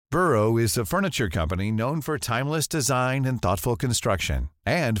Burrow is a furniture company known for timeless design and thoughtful construction,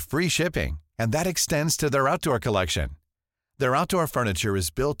 and free shipping, and that extends to their outdoor collection. Their outdoor furniture is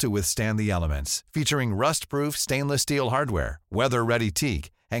built to withstand the elements, featuring rust-proof stainless steel hardware, weather-ready teak,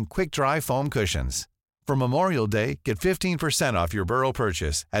 and quick-dry foam cushions. For Memorial Day, get 15% off your Burrow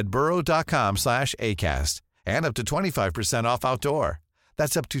purchase at burrow.com/ACAST and up to 25% off outdoor.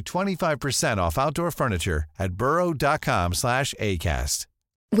 That's up to 25% off outdoor furniture at burrow.com/ACAST.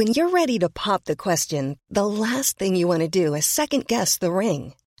 When you're ready to pop the question, the last thing you want to do is second-guess the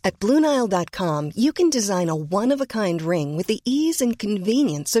ring. At BlueNile.com, you can design a one-of-a-kind ring with the ease and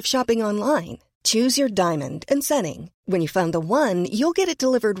convenience of shopping online. Choose your diamond and setting. When you find the one, you'll get it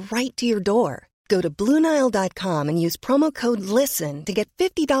delivered right to your door. Go to BlueNile.com and use promo code LISTEN to get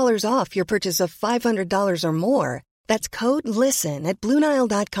 $50 off your purchase of $500 or more. That's code LISTEN at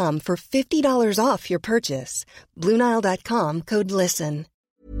BlueNile.com for $50 off your purchase. BlueNile.com, code LISTEN.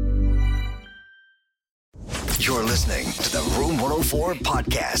 You're listening to the Room 104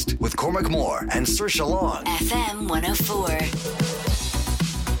 podcast with Cormac Moore and Saoirse Long. FM 104.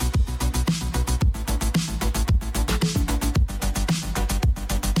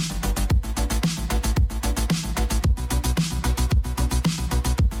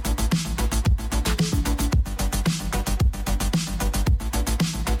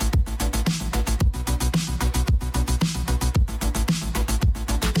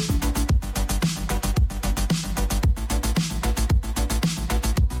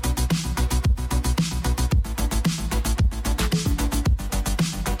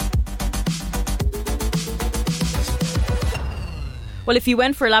 Well, if you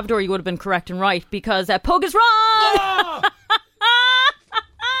went for a Labrador, you would have been correct and right, because Pug is wrong!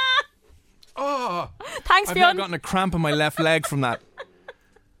 Oh! Thanks, I've Fionn. now gotten a cramp in my left leg from that.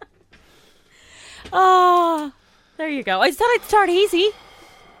 Oh, there you go. I said I'd start easy.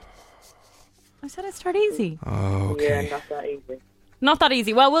 Okay. Yeah, not that easy. Not that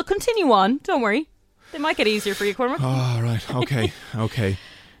easy. Well, we'll continue on. Don't worry. They might get easier for you, Cormac. Oh, right. Okay. Okay.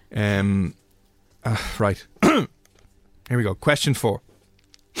 Right. Here we go. Question 4.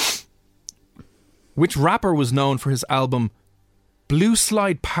 Which rapper was known for his album Blue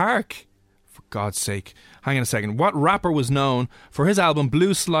Slide Park? For God's sake. Hang on a second. What rapper was known for his album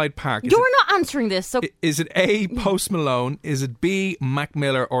Blue Slide Park? You're not answering this, so... Is it A, Post Malone? Is it B, Mac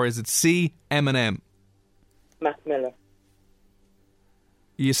Miller? Or is it C, Eminem? Mac Miller.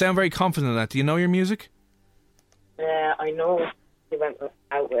 You sound very confident in that. Do you know your music? I know he went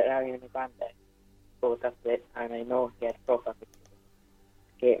out with Ariana Grande. So that's it. And I know he had a profile with a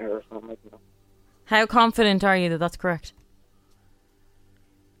skater or something, you know. How confident are you that that's correct?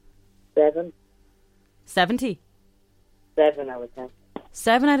 7. 70? 7 out of 10.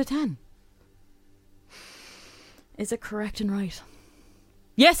 7 out of 10. Is it correct and right?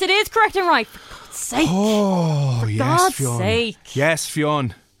 Yes, it is correct and right. For God's sake. Oh, yes, God's Fionn. sake. Yes,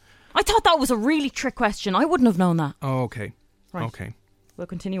 Fionn. I thought that was a really trick question. I wouldn't have known that. Oh, okay. Right. Okay. We'll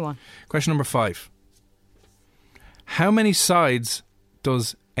continue on. Question number 5. How many sides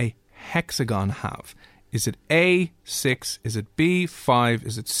does a hexagon have? Is it A, 6? Is it B, 5?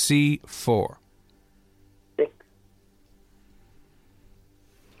 Is it C, 4? 6.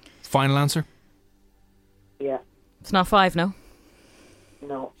 Final answer? Yeah. It's not 5, no?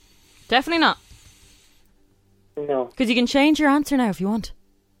 No. Definitely not. No. Because you can change your answer now if you want.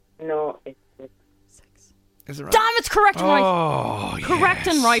 No, it's 6. Is it right? Damn, it's correct and right. Oh, Correct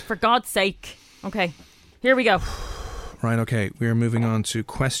yes. and right, for God's sake. Okay, here we go. Right, okay. We are moving on to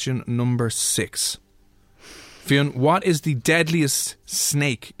question number 6. Fionn, what is the deadliest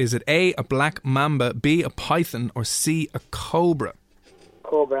snake? Is it A, a black mamba, B, a python, or C, a cobra?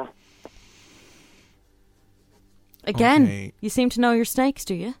 Cobra. Again, Okay. you seem to know your snakes,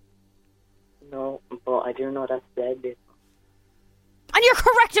 do you? No, but I do know that's deadly. And you're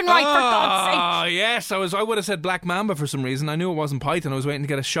correct and right, for God's Oh, sake. yes. I would have said black mamba for some reason. I knew it wasn't python. I was waiting to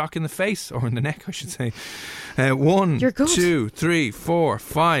get a shock in the face, or in the neck, I should say. 1, You're good. 2, 3, 4,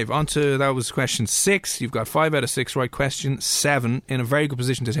 5. On to, that was question 6. You've got 5 out of 6 right. Question 7. In a very good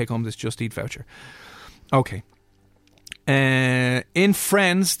position to take home this Just Eat voucher. Okay. In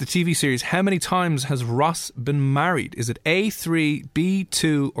Friends, the TV series, how many times has Ross been married? Is it A3,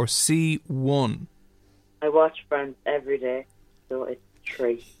 B2, or C1? I watch Friends every day, so it's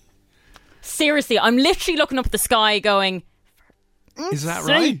 3. Seriously, I'm literally looking up at the sky going... Is that sake.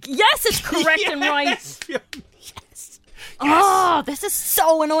 right? Yes, it's correct and right. Yes. Oh, this is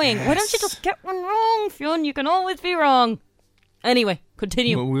so annoying. Why don't you just get one wrong, Fionn? You can always be wrong. Anyway,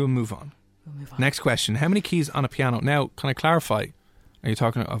 continue. Well, we'll move on. Next question. How many keys on a piano? Now, can I clarify? Are you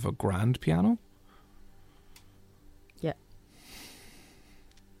talking of a grand piano? Yeah.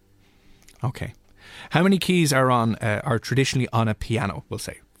 Okay. How many keys are traditionally on a piano, we'll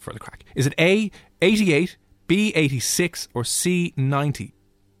say, for the crack? Is it A, 88, B, 86, or C, 90?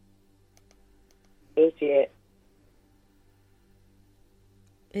 88.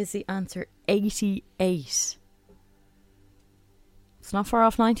 Is the answer 88? It's not far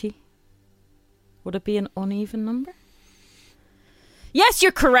off 90. Would it be an uneven number? Yes,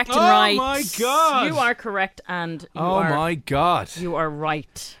 you're correct and right. Oh my God. You are correct and my God. You are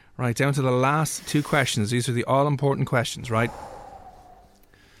right. Right, down to the last two questions. These are the all-important questions, right?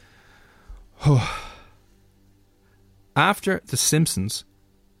 After The Simpsons,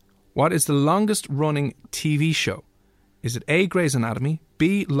 what is the longest-running TV show? Is it A, Grey's Anatomy,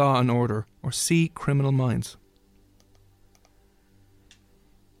 B, Law and Order, or C, Criminal Minds?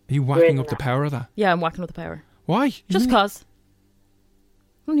 Are you whacking up the power of that? Yeah, I'm whacking up the power. Why? Just cause.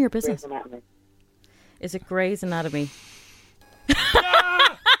 None of your business. Grey's Anatomy. Is it Grey's Anatomy?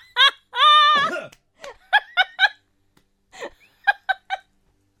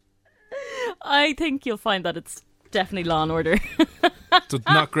 I think you'll find that it's definitely Law and Order. So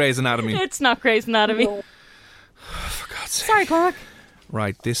not Grey's Anatomy. It's not Grey's Anatomy. No. For God's sake. Sorry, Cormac.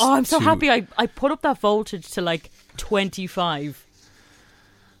 Right, this. Oh, I'm so happy I put up that voltage to like 25.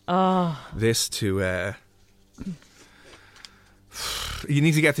 Oh. This to. You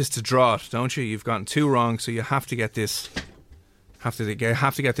need to get this to Drought, don't you? You've gotten two wrong, so you have to get this. Have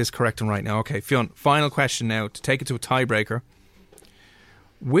to get this correct and right now. Okay, Fionn. Final question now to take it to a tiebreaker.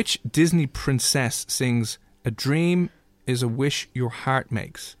 Which Disney princess sings "A Dream Is a Wish Your Heart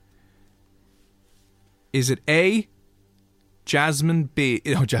Makes"? Is it A, Jasmine, B?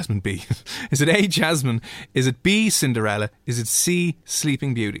 Oh, Jasmine B. Is it A, Jasmine? Is it B, Cinderella? Is it C,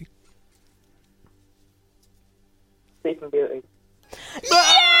 Sleeping Beauty? Sleeping Beauty. Yay!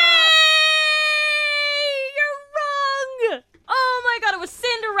 You're wrong! Oh my God, it was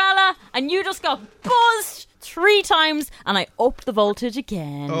Cinderella, and you just got buzzed 3 times, and I upped the voltage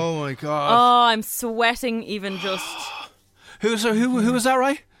again. Oh my God. Oh, I'm sweating even just. Who was that,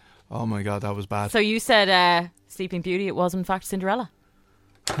 right? Oh my God, that was bad. So you said Sleeping Beauty, it was in fact Cinderella.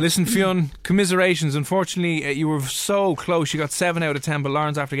 Listen, Fionn, commiserations. Unfortunately, you were so close. You got 7 out of 10, but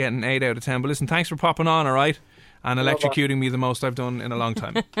Lauren's after getting 8 out of 10. But listen, thanks for popping on, all right? And electrocuting me the most I've done in a long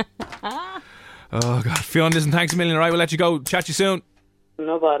time. Oh God, Fionn, listen, thanks a million, all right? We'll let you go. Chat to you soon.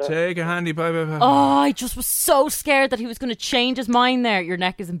 No bother. Take a handy. Bye, bye, bye. Oh, I just was so scared that he was going to change his mind there. Your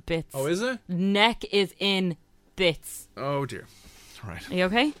neck is in bits. Oh, is it? Neck is in bits. Oh dear. Right. Are you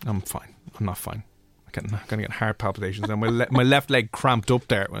okay? I'm fine. I'm not fine. I'm going to get heart palpitations. And my left leg cramped up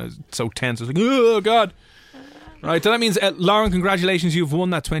there. I was so tense. I was like, oh God. Right, so that means, Lauren, congratulations. You've won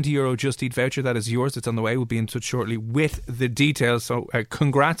that €20 Just Eat voucher. That is yours. It's on the way. We'll be in touch shortly with the details. So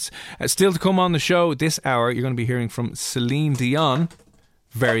congrats. Still to come on the show this hour, you're going to be hearing from Celine Dion.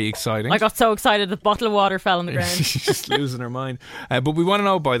 Very exciting. I got so excited the bottle of water fell on the ground. She's just losing her mind. But we want to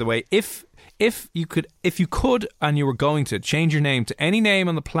know, by the way, if you could and you were going to change your name to any name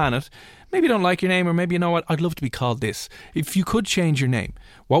on the planet, maybe you don't like your name, or maybe you know what, I'd love to be called this. If you could change your name,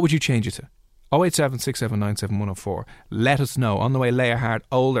 what would you change it to? 087 6797 104. Let us know. On the way, Leia Hart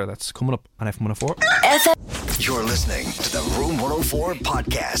Older. That's coming up on FM 104. You're listening to the Room 104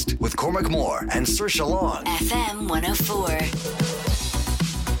 podcast with Cormac Moore and Saoirse Long. FM 104.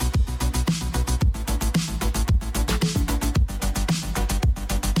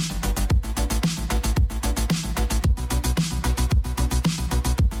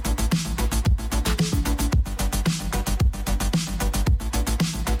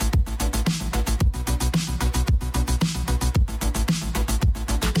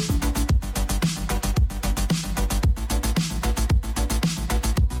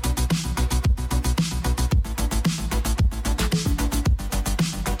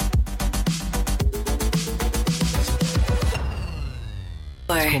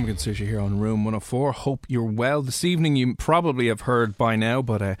 Cormac and Saoirse here on Room 104. Hope you're well. This evening, you probably have heard by now,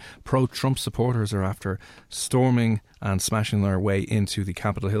 but pro-Trump supporters are after storming and smashing their way into the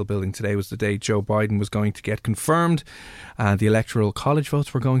Capitol Hill building. Today was the day Joe Biden was going to get confirmed. The Electoral College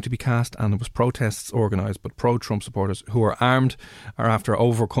votes were going to be cast, and there was protests organised. But pro-Trump supporters who are armed are after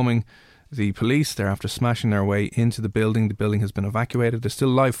overcoming the police. They're after smashing their way into the building. The building has been evacuated. There's still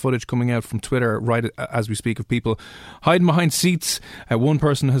live footage coming out from Twitter right as we speak of people hiding behind seats. One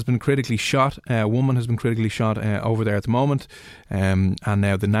person has been critically shot. A woman has been critically shot over there at the moment. And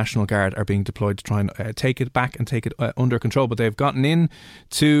now the National Guard are being deployed to try and take it back and take it under control. But they've gotten in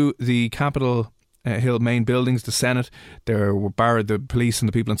to the Capitol Hill main buildings, the Senate. There were the police and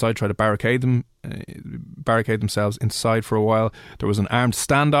the people inside tried to barricade themselves inside for a while. There was an armed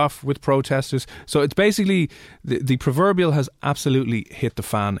standoff with protesters. So it's basically the proverbial has absolutely hit the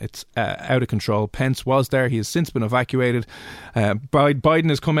fan. It's out of control. Pence was there. He has since been evacuated. Biden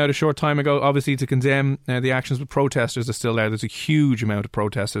has come out a short time ago, obviously, to condemn the actions, but protesters are still there. There's a huge amount of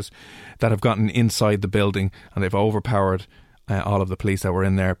protesters that have gotten inside the building, and they've overpowered all of the police that were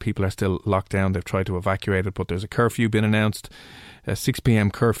in there. People are still locked down. They've tried to evacuate it, but there's a curfew been announced, a 6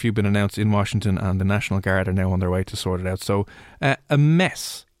 p.m. curfew been announced in Washington, and the National Guard are now on their way to sort it out. So a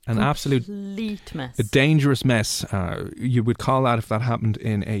mess, an absolute mess, a dangerous mess. You would call that, if that happened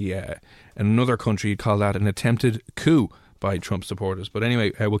in another country, you'd call that an attempted coup by Trump supporters. But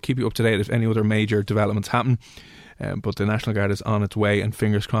anyway, we'll keep you up to date if any other major developments happen. But the National Guard is on its way, and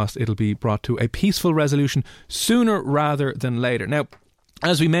fingers crossed it'll be brought to a peaceful resolution sooner rather than later. Now,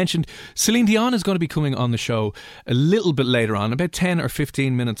 as we mentioned, Celine Dion is going to be coming on the show a little bit later on, about 10 or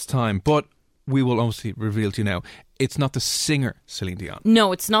 15 minutes' time. But we will obviously reveal to you now, it's not the singer Celine Dion.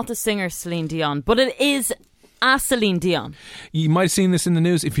 No, it's not the singer Celine Dion, but it is a Celine Dion. You might have seen this in the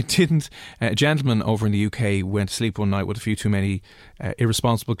news. If you didn't, a gentleman over in the UK went to sleep one night with a few too many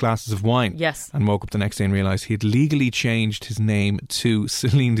irresponsible glasses of wine. Yes. And woke up the next day and realised he'd legally changed his name to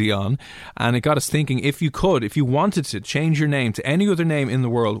Celine Dion. And it got us thinking, if you wanted to change your name to any other name in the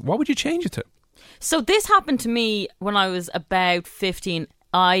world, what would you change it to? So this happened to me when I was about 15.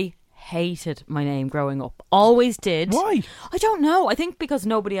 I hated my name growing up. Always did. Why? I don't know. I think because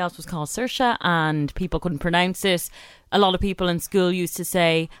nobody else was called Saoirse and people couldn't pronounce it. A lot of people in school used to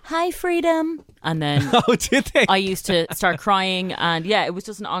say, "Hi, Freedom." And then oh, did they? I used to start crying, and yeah, it was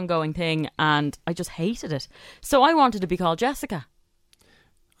just an ongoing thing, and I just hated it. So I wanted to be called Jessica.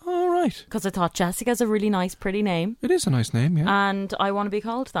 All right. Because I thought Jessica's a really nice, pretty name. It is a nice name, yeah. And I want to be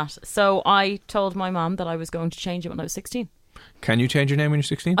called that. So I told my mum that I was going to change it when I was 16. Can you change your name when you're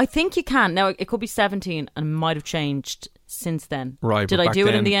 16? I think you can. Now, it could be 17 and might have changed since then. Right. Did I do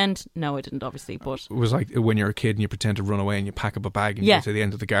it in the end? No, I didn't, obviously. But it was like when you're a kid and you pretend to run away and you pack up a bag and you go to the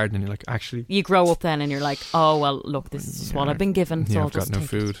end of the garden and you're like, actually... You grow up then and you're like, oh, well, look, this is what I've been given. So yeah, I'll I've got just no take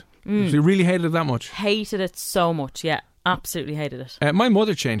food. It. So you really hated it that much? Hated it so much, yeah. Absolutely hated it. My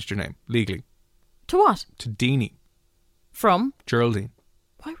mother changed her name, legally. To what? To Deanie. From? Geraldine.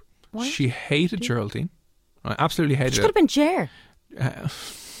 Why? She hated Geraldine. I absolutely hated it. She could have been Jer.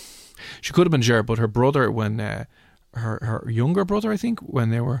 She could have been Jer, but her brother, when her younger brother, I think,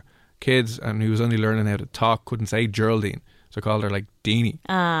 when they were kids and he was only learning how to talk, couldn't say Geraldine, so I called her like Deanie.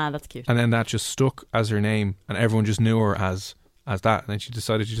 Ah, that's cute. And then that just stuck as her name, and everyone just knew her as that. And then she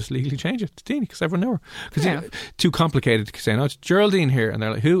decided to just legally change it to Deanie because everyone knew her. Because too complicated to say, no, it's Geraldine here, and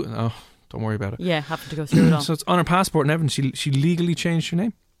they're like, who? Oh, don't worry about it. Yeah, happened to go through it all. So it's on her passport and everything. She legally changed her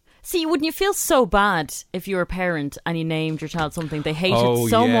name. See, wouldn't you feel so bad if you were a parent and you named your child something they hated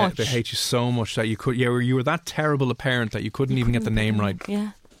so much? They hate you so much that you were that terrible a parent that you couldn't even get the name right.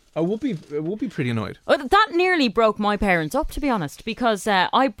 Yeah. I would be pretty annoyed. That nearly broke my parents up, to be honest, because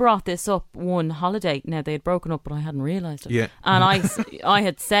I brought this up one holiday. Now, they had broken up, but I hadn't realised it. Yeah. And I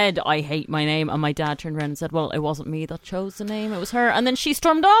had said, I hate my name, and my dad turned around and said, well, it wasn't me that chose the name, it was her. And then she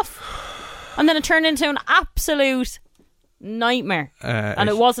stormed off. And then it turned into an absolute nightmare. And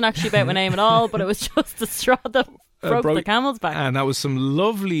it wasn't actually about my name at all, but it was just the straw that broke the camel's back. And that was some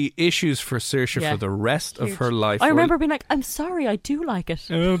lovely issues for Saoirse for the rest of her life. I remember being like, I'm sorry, I do like it.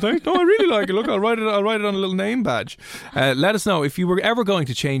 No, I really like it. Look, I'll write it on a little name badge. Let us know if you were ever going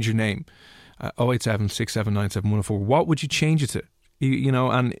to change your name. 087 679 104. What would you change it to? You know,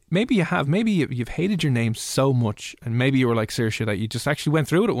 and maybe you have. Maybe you've hated your name so much, and maybe you were like Saoirse that you just actually went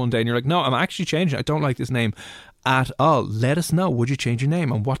through it one day and you're like, no, I'm actually changing it. I don't like this name at all. Let us know. Would you change your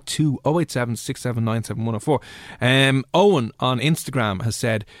name and what to? 087 679 104. Owen on Instagram has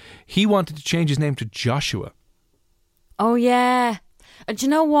said he wanted to change his name to Joshua. Oh yeah. Do you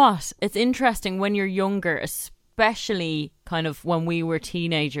know what? It's interesting when you're younger, especially kind of when we were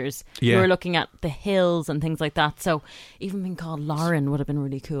teenagers. You were looking at the hills and things like that. So even being called Lauren would have been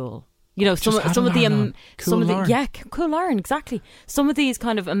really cool. You know, some of the cool Lauren, exactly. Some of these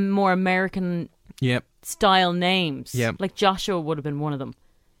kind of more American style names, like Joshua would have been one of them.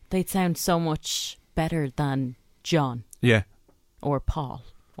 They'd sound so much better than John, or Paul,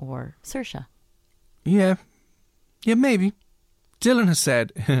 or Saoirse. Yeah, maybe. Dylan has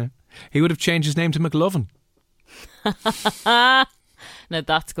said he would have changed his name to McLovin. No,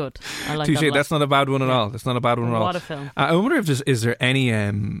 that's good. I like that. That's not a bad one at all. That's not a bad one at all. What a film. I wonder if is there any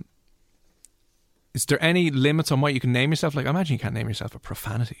limits on what you can name yourself? Like, I imagine you can't name yourself a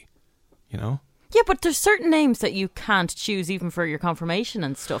profanity, you know? Yeah, but there's certain names that you can't choose even for your confirmation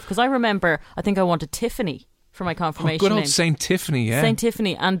and stuff. Because I remember, I think I wanted Tiffany for my confirmation good old name. Saint Tiffany, yeah. Saint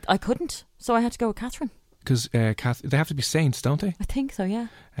Tiffany, and I couldn't, so I had to go with Catherine. Because they have to be saints, don't they? I think so, yeah.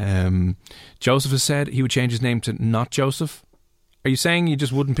 Joseph has said he would change his name to Not Joseph. Are you saying you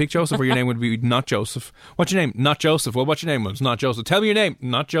just wouldn't pick Joseph, or your name would be Not Joseph? What's your name? Not Joseph. Well, what's your name? Well, it's Not Joseph. Tell me your name.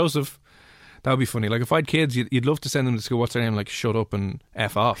 Not Joseph. That would be funny. Like, if I had kids, you'd love to send them to school. What's their name? Like, shut up and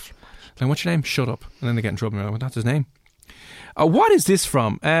F off. Like, what's your name? Shut up. And then they get in trouble. And you're like, well, that's his name. What is this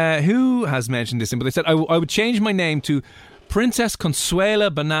from? Who has mentioned this? But they said, I would change my name to Princess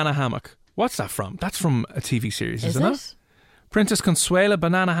Consuela Banana Hammock. What's that from? That's from a TV series, isn't it? Princess Consuela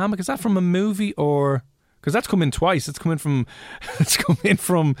Banana Hammock. Is that from a movie or... Because that's come in twice. It's come in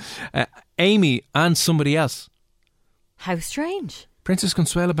from Amy and somebody else. How strange. Princess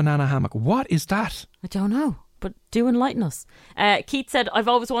Consuela Banana Hammock. What is that? I don't know, but do enlighten us. Keith said, I've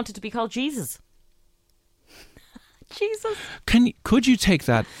always wanted to be called Jesus. Jesus. Could you take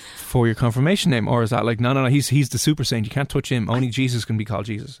that for your confirmation name, or is that like no, he's the super saint, you can't touch him, only Jesus can be called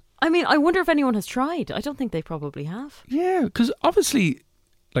Jesus? I mean, I wonder if anyone has tried. I don't think they probably have. Yeah, because obviously,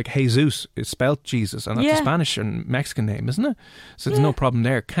 like Jesus is spelt Jesus, and that's a Spanish and Mexican name, isn't it? So there's no problem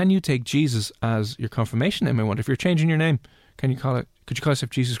there. Can you take Jesus as your confirmation name? I wonder if you're changing your name, could you call yourself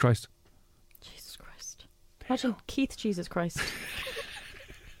Jesus Christ? Jesus Christ. Imagine Keith Jesus Christ.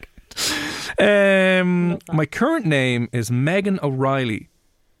 My current name is Megan O'Reilly,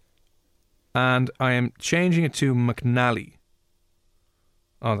 and I am changing it to McNally.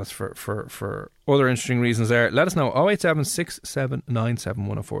 Oh, that's for other interesting reasons there. Let us know. 087 6797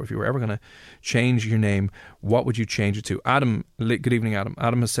 104. If you were ever going to change your name, what would you change it to? Adam, good evening, Adam.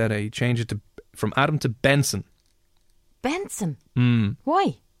 Adam has said he changed it from Adam to Benson. Benson?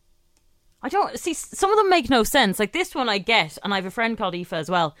 Why? I don't see. Some of them make no sense. Like this one I get, and I have a friend called Aoife as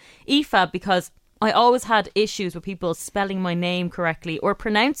well. Aoife, because I always had issues with people spelling my name correctly or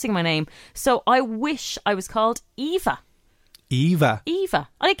pronouncing my name. So I wish I was called Eva. Eva. And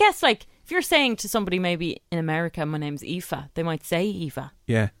I guess, like, if you're saying to somebody maybe in America, my name's Aoife, they might say Eva.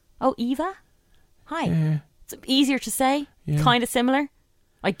 Yeah. Oh, Eva? Hi. Yeah. It's easier to say. Yeah. Kind of similar.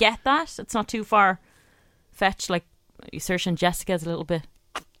 I get that. It's not too far fetched. Like, you search on Jessica's a little bit,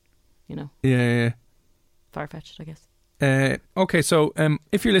 you know. Yeah. Far-fetched, I guess. Okay, so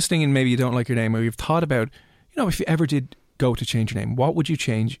if you're listening and maybe you don't like your name, or you've thought about, if you ever did go to change your name, what would you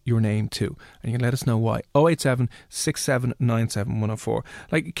change your name to? And you can let us know why. 087 6797 104.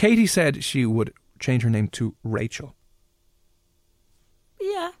 Like Katie said, she would change her name to Rachel.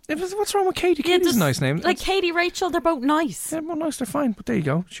 Yeah. What's wrong with Katie? Katie's a nice name. Like Katie, Rachel, they're both nice. Yeah, well, nice, they're fine. But there you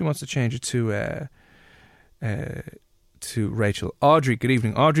go. She wants to change it to Rachel. Audrey, good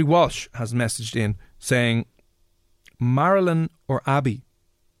evening. Audrey Walsh has messaged in saying Marilyn or Abby.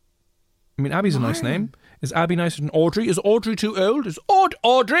 I mean, Abby's a nice name. Is Abby nicer than Audrey? Is Audrey too old? Is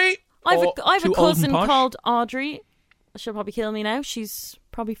Audrey? I have a cousin called Audrey. She'll probably kill me now. She's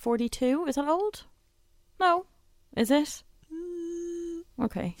probably 42. Is that old? No. Is it?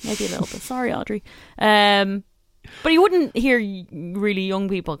 Okay, maybe a little bit. Sorry, Audrey. But you wouldn't hear really young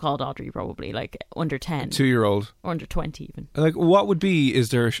people called Audrey, probably, like under 10. 2-year-old. Or under 20 even. Like,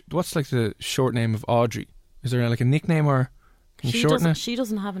 what's like the short name of Audrey? Is there like a nickname, or can you shorten it? She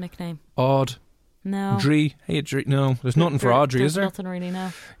doesn't have a nickname. Aud. No. Dree. Hey, Dree. No, there's nothing for Audrey, is there? There's nothing really,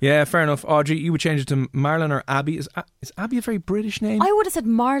 no. Yeah, fair enough. Audrey, you would change it to Marilyn or Abby. Is Abby a very British name? I would have said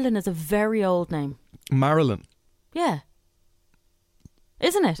Marlon is a very old name. Marilyn. Yeah.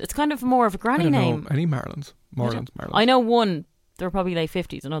 Isn't it? It's kind of more of a granny name. Know any Marilyns? Marlins. I know one. They're probably late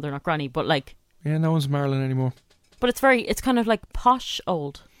 50s. I know they're not granny, but like... Yeah, no one's Marilyn anymore. But it's kind of like posh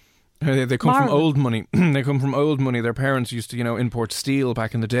old. They come from old money. They come from old money. Their parents used to, import steel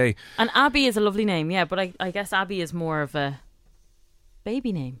back in the day. And Abby is a lovely name, yeah, but I guess Abby is more of a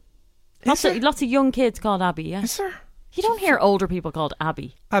baby name. Lots of young kids called Abby, yeah. Is there? You don't hear older people called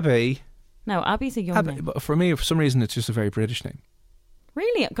Abby. Abby. No, Abby's a young name. But for me, for some reason, it's just a very British name.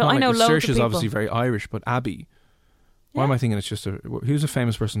 Really? I know loads of people. Saoirse is obviously very Irish, but Abby. Yeah. Why am I thinking it's just who's a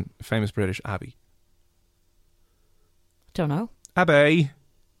famous person, famous British Abby? Don't know. Abby.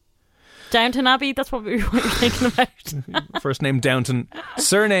 Downton Abbey, that's what you're thinking about. First name Downton,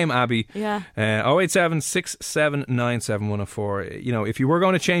 surname Abbey. Yeah. 087 6797 104. If you were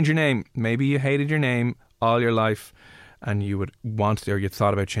going to change your name, maybe you hated your name all your life and you would want to, or you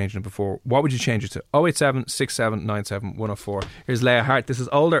thought about changing it before, what would you change it to? 087 6797 104. Here's Leah Hart. This is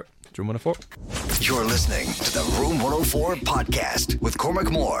Older. Room 104. You're listening to the Room 104 podcast with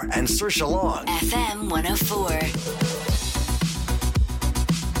Cormac Moore and Saoirse Long. FM 104.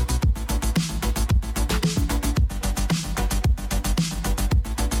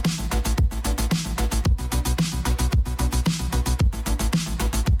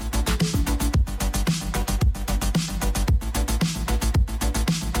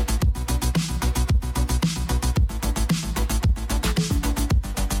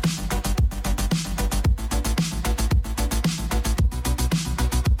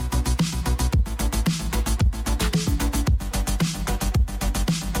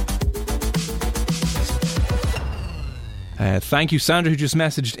 Thank you, Sandra, who just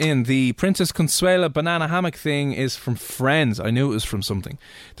messaged in. The Princess Consuela banana hammock thing is from Friends. I knew it was from something.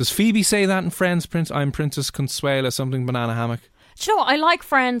 Does Phoebe say that in Friends? I'm Princess Consuela something banana hammock. Do you know what? I like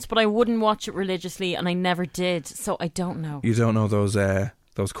Friends, but I wouldn't watch it religiously, and I never did, so I don't know. You don't know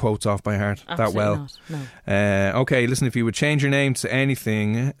those quotes off by heart Absolutely that well? Not, no. Okay, listen, if you would change your name to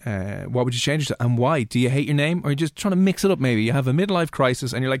anything, what would you change it to and why? Do you hate your name, or are you just trying to mix it up maybe? You have a midlife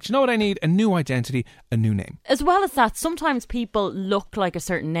crisis and you're like, do you know what I need? A new identity, a new name. As well as that, sometimes people look like a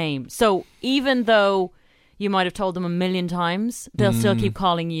certain name. So even though you might have told them a million times, they'll still keep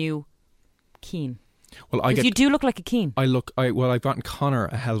calling you Keane. Well, you do look like a Keane. I've gotten Connor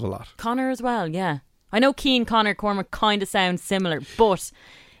a hell of a lot. Connor as well, yeah. I know Keane, Connor, Cormac kind of sound similar, but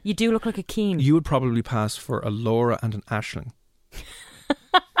you do look like a Keane. You would probably pass for a Laura and an Aisling.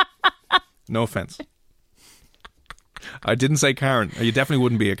 No offence. I didn't say Karen. You definitely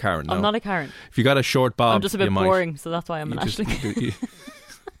wouldn't be a Karen. No. I'm not a Karen. If you got a short bob, I'm just a bit boring, so that's why I'm an Aisling.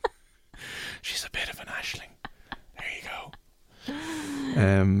 She's a bit of an Aisling. There you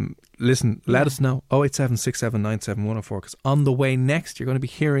go. Listen, let us know 08767971004, because on the way next you're going to be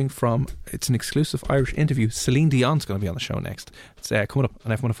hearing from, it's an exclusive Irish interview, Celine Dion's going to be on the show next. It's coming up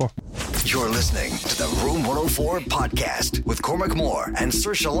on F104. You're listening to the Room 104 podcast with Cormac Moore and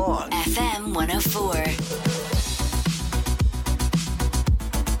Saoirse Long. FM 104.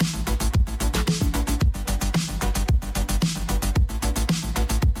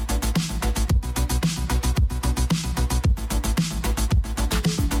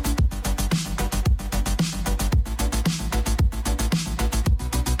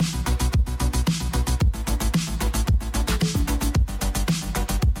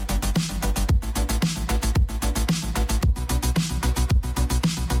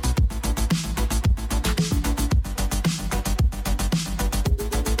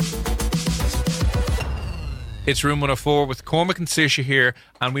 It's Room 104 with Cormac and Saoirse here,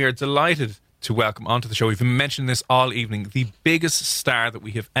 and we are delighted to welcome onto the show, we've been mentioning this all evening, the biggest star that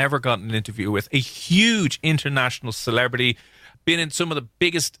we have ever gotten an interview with, a huge international celebrity, been in some of the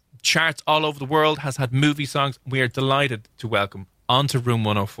biggest charts all over the world, has had movie songs. We are delighted to welcome onto Room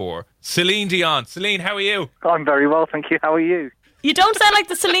 104 Celine Dion. Celine, how are you? I'm very well, thank you. How are you? You don't sound like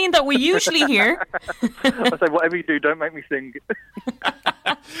the Celine that we usually hear. I say, whatever you do, don't make me sing.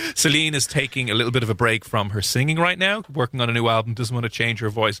 Celine is taking a little bit of a break from her singing right now, working on a new album, doesn't want to change her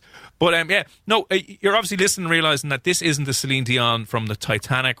voice. But you're obviously listening and realising that this isn't the Celine Dion from the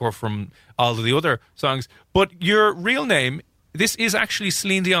Titanic or from all of the other songs, but your real name, this is actually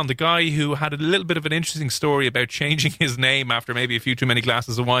Celine Dion, the guy who had a little bit of an interesting story about changing his name after maybe a few too many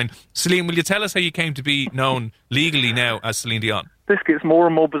glasses of wine. Celine, will you tell us how you came to be known legally now as Celine Dion? This gets more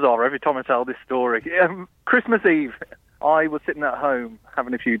and more bizarre every time I tell this story. Christmas Eve, I was sitting at home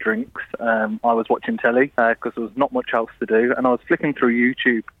having a few drinks. I was watching telly because there was not much else to do, and I was flicking through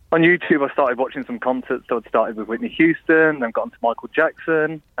YouTube. On YouTube, I started watching some concerts. So I'd started with Whitney Houston, then got into Michael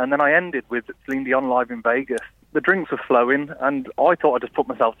Jackson, and then I ended with Celine Dion live in Vegas. The drinks were flowing, and I thought I'd just put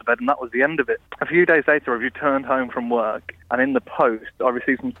myself to bed, and that was the end of it. A few days later, I returned home from work, and in the post, I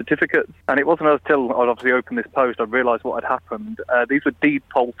received some certificates. And it wasn't until I'd obviously opened this post, I realised what had happened. These were deed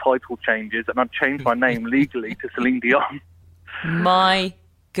poll title changes, and I'd changed my name legally to Celine Dion. My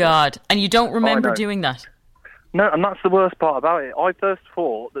God. And you don't remember doing that? No, and that's the worst part about it. I first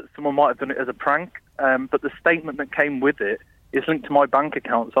thought that someone might have done it as a prank, but the statement that came with it is linked to my bank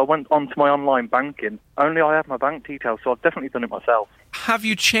account, so I went onto my online banking. Only I have my bank details, so I've definitely done it myself. Have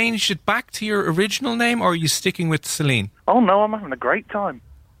you changed it back to your original name, or are you sticking with Celine? Oh no, I'm having a great time.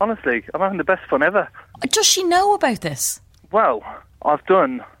 Honestly, I'm having the best fun ever. Does she know about this? Well, I've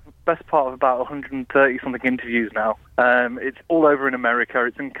done best part of about 130-something interviews now. It's all over in America,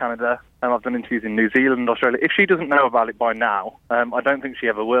 it's in Canada, and I've done interviews in New Zealand, Australia. If she doesn't know about it by now, I don't think she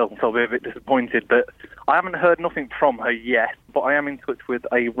ever will, so I'll be a bit disappointed. But I haven't heard nothing from her yet, but I am in touch with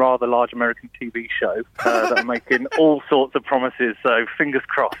a rather large American TV show that are making all sorts of promises, so fingers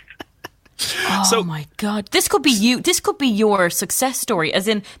crossed. Oh my God. This could be you. This could be your success story. As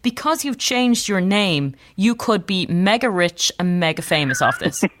in, because you've changed your name, you could be mega rich and mega famous off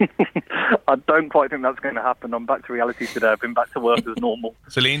this. I don't quite think that's going to happen. I'm back to reality today. I've been back to work as normal.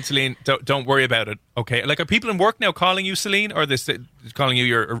 Celine, don't worry about it. Okay, like, are people in work now calling you Celine, or are they calling you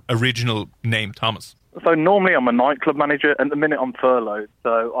your original name, Thomas? So normally I'm a nightclub manager, and at the minute I'm furloughed.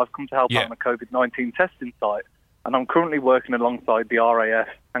 So I've come to help out on the COVID-19 testing site. And I'm currently working alongside the RAF.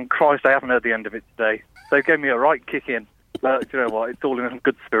 And Christ, I haven't heard the end of it today. They gave me a right kick in. But you know what? It's all in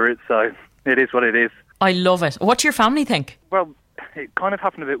good spirits, so it is what it is. I love it. What do your family think? Well, it kind of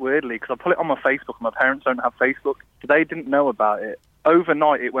happened a bit weirdly because I put it on my Facebook and my parents don't have Facebook. So they didn't know about it.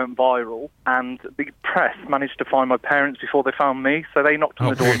 overnight it went viral, and the press managed to find my parents before they found me, so they knocked on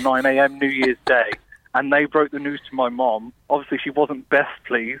the door at 9 a.m. New Year's Day, and they broke the news to my mom. Obviously, she wasn't best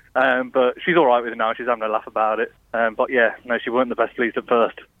pleased, but she's all right with it now. She's having a laugh about it. But yeah, no, she weren't the best pleased at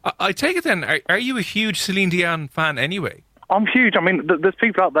first. I take it then, are you a huge Celine Dion fan anyway? I'm huge. I mean, there's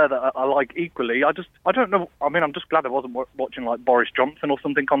people out there that I like equally. I don't know. I mean, I'm just glad I wasn't watching like Boris Johnson or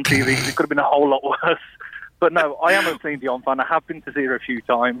something on TV. It could have been a whole lot worse. But no, I am a Celine Dion fan. I have been to see her a few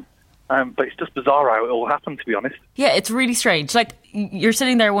times. But it's just bizarre how it all happened, to be honest. Yeah, it's really strange. Like, you're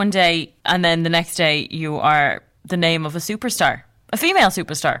sitting there one day and then the next day you are the name of a superstar, a female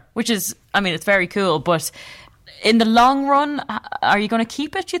superstar, which is, I mean, it's very cool. But in the long run, are you going to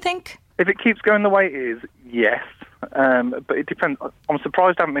keep it, do you think? If it keeps going the way it is, yes. But it depends. I'm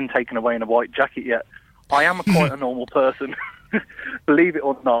surprised I haven't been taken away in a white jacket yet. I am quite a normal person, believe it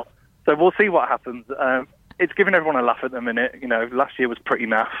or not. So we'll see what happens. It's giving everyone a laugh at the minute. You know, last year was pretty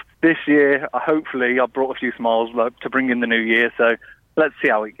naff. This year, hopefully, I brought a few smiles to bring in the new year. So let's see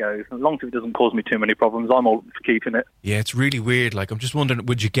how it goes. As long as it doesn't cause me too many problems, I'm all for keeping it. Yeah, it's really weird. Like, I'm just wondering,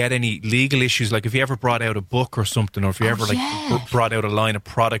 would you get any legal issues? Like, if you ever brought out a book or something, or if you ever brought out a line of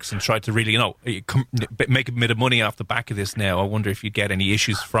products and tried to really, make a bit of money off the back of this now, I wonder if you'd get any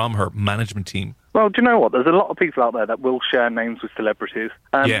issues from her management team. Well, do you know what? There's a lot of people out there that will share names with celebrities.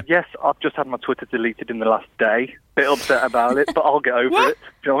 Yes, I've just had my Twitter deleted in the last day. Bit upset about it, but I'll get over it. Do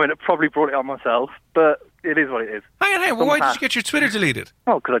you know what I mean? I probably brought it on myself, but it is what it is. Hang on. Well, why did you get your Twitter deleted?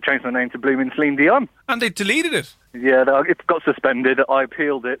 Oh, because I changed my name to Blooming Celine Dion. And they deleted it? Yeah, it got suspended. I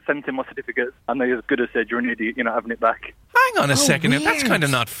appealed it, sent in my certificates, and they as good as said, you're an idiot, you're not having it back. Hang on a second. Weird. That's kind of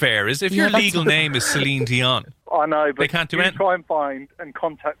not fair, is it? If your legal name is Celine Dion. I know, but they can't do you anything. Try and find and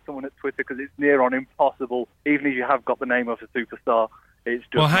contact someone at Twitter because it's near on impossible, even if you have got the name of a superstar. It's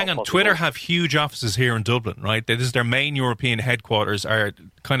just hang on. possible. Twitter have huge offices here in Dublin, right? This is their main European headquarters, are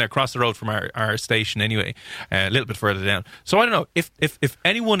kind of across the road from our station anyway, a little bit further down. So I don't know, if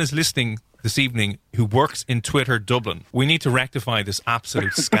anyone is listening this evening who works in Twitter Dublin, we need to rectify this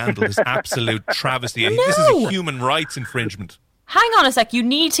absolute scandal, this absolute travesty. No. This is a human rights infringement. Hang on a sec. You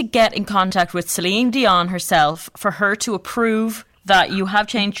need to get in contact with Celine Dion herself for her to approve that you have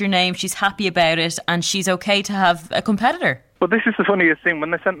changed your name, she's happy about it, and she's okay to have a competitor. But this is the funniest thing.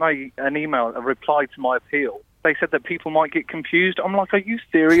 When they sent me an email, a reply to my appeal, they said that people might get confused. I'm like, are you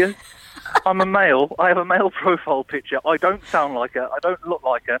serious? I'm a male. I have a male profile picture. I don't sound like her. I don't look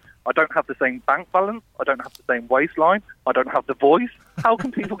like her. I don't have the same bank balance. I don't have the same waistline. I don't have the voice. How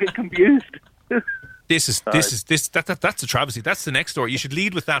can people get confused? That's a travesty. That's the next story. You should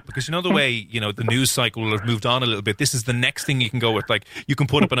lead with that because you know the way the news cycle will have moved on a little bit. This is the next thing you can go with. Like you can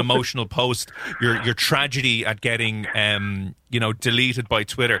put up an emotional post. Your tragedy at getting deleted by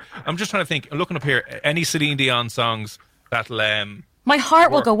Twitter. I'm just trying to think. I'm looking up here. Any Celine Dion songs that'll my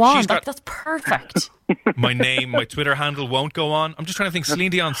heart will go on. That's perfect. My Twitter handle won't go on. I'm just trying to think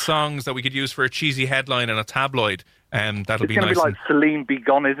Celine Dion songs that we could use for a cheesy headline in a tabloid. That'll be nice. It's going to be like Celine Be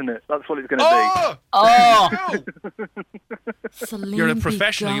Gone, isn't it? That's what it's going to be. Oh! Celine You're a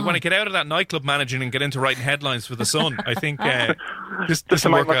professional. You want to get out of that nightclub managing and get into writing headlines for The Sun. I think this to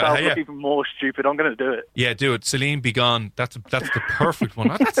will make work myself out. look even more stupid, I'm going to do it. Yeah, do it. Celine Be Gone. That's the perfect one.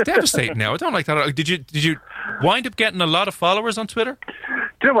 That's devastating now. I don't like that. Did you wind up getting a lot of followers on Twitter?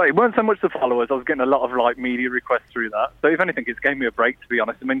 Do you know what? It weren't so much the followers. I was getting a lot of media requests through that. So if anything, it's gave me a break, to be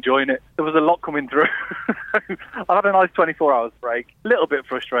honest. I'm enjoying it. There was a lot coming through. I've had a nice 24 hours break. A little bit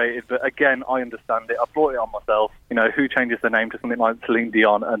frustrated, but again, I understand it. I brought it on myself. Who changes their name to something like Celine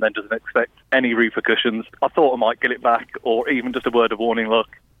Dion and then doesn't expect any repercussions? I thought I might get it back, or even just a word of warning, look,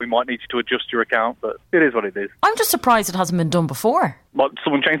 we might need you to adjust your account, but it is what it is. I'm just surprised it hasn't been done before. Like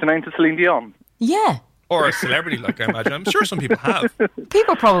someone changed the name to Celine Dion? Yeah. Or a celebrity, like I imagine. I'm sure some people have.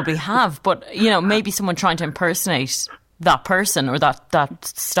 People probably have, but, maybe someone trying to impersonate that person or that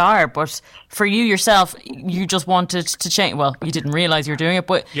star. But for you yourself, you just wanted to change. Well, you didn't realise you were doing it,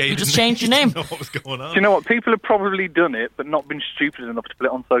 but you just changed your name. You didn't know what was going on. Do you know what? People have probably done it, but not been stupid enough to put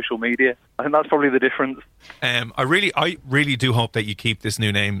it on social media. I think that's probably the difference. I really do hope that you keep this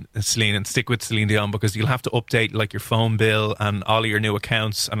new name, Celine, and stick with Celine Dion, because you'll have to update like your phone bill and all of your new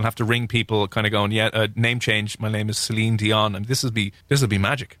accounts, and I'll have to ring people kind of going, name change, my name is Celine Dion, and this will be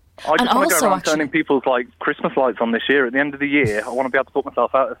magic. I just want to go around turning people's Christmas lights on this year. At the end of the year, I want to be able to put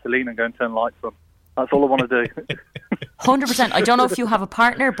myself out as Celine and go and turn lights on. That's all I want to do. 100%. I don't know if you have a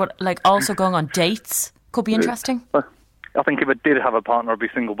partner, but also going on dates could be interesting. I think if I did have a partner, I'd be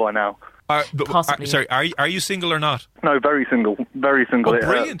single by now. Possibly. Sorry, are you single or not? No, very single. Very single. Oh,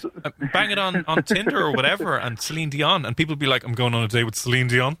 brilliant. Bang it on Tinder or whatever and Celine Dion. And people be like, I'm going on a date with Celine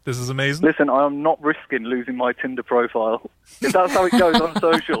Dion. This is amazing. Listen, I am not risking losing my Tinder profile. If that's how it goes on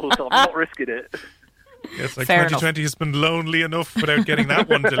socials, I'm not risking it. It's like Fair 2020 has been lonely enough without getting that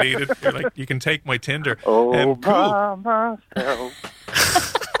one deleted. You're like, you can take my Tinder. Oh, Cool. by myself.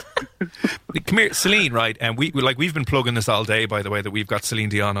 Come here, Celine, right? And we've been plugging this all day, by the way, that we've got Celine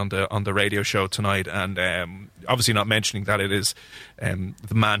Dion on the radio show tonight, and obviously not mentioning that it is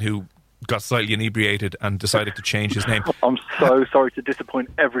the man who got slightly inebriated and decided to change his name. I'm so sorry to disappoint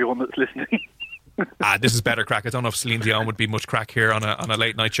everyone that's listening. This is better crack. I don't know if Celine Dion would be much crack here on a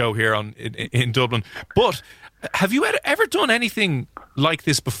late night show here in Dublin. But have you ever done anything like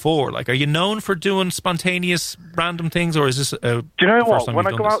this before? Like, are you known for doing spontaneous random things, or is this Do you know what? When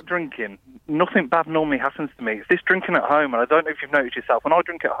I go out drinking, nothing bad normally happens to me. It's this drinking at home, and I don't know if you've noticed yourself, when I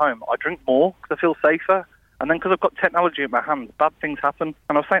drink at home, I drink more because I feel safer. And then because I've got technology in my hands, bad things happen.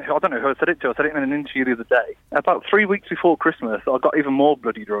 And I was saying, I don't know who I said it to. I said it in an interview the other day. About 3 weeks before Christmas, I got even more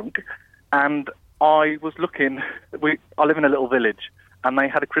bloody drunk. And I was looking, I live in a little village, and they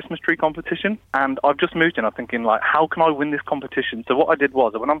had a Christmas tree competition. And I've just moved in. I'm thinking, like, how can I win this competition? So what I did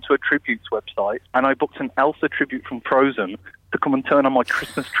was I went onto a tributes website, and I booked an Elsa tribute from Frozen to come and turn on my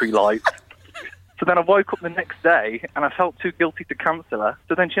Christmas tree lights. So then I woke up the next day and I felt too guilty to cancel her.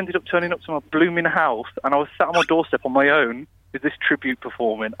 So then she ended up turning up to my blooming house, and I was sat on my doorstep on my own with this tribute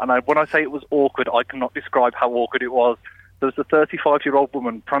performing. And when I say it was awkward, I cannot describe how awkward it was. There was a 35-year-old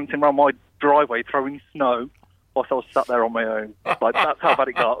woman prancing around my driveway throwing snow whilst I was sat there on my own. Like, that's how bad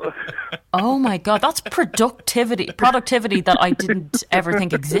it got. Oh my God, that's productivity that I didn't ever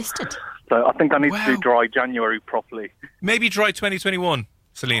think existed. So I think I need to do dry January properly. Maybe dry 2021.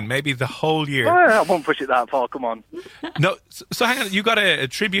 Celine, maybe the whole year. I won't push it that far, come on. No, so hang on, you got a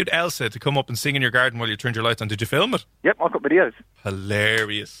tribute Elsa to come up and sing in your garden while you turned your lights on. Did you film it? Yep, I've got videos.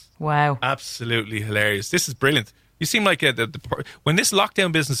 Hilarious. Wow. Absolutely hilarious. This is brilliant. You seem like when this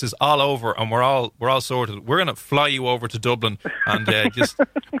lockdown business is all over and we're all sorted, we're going to fly you over to Dublin and just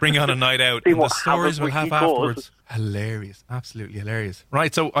bring on a night out. And the stories we'll have afterwards. Hilarious. Absolutely hilarious.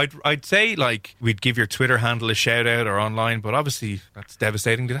 Right, so I'd say, like, we'd give your Twitter handle a shout out or online, but obviously that's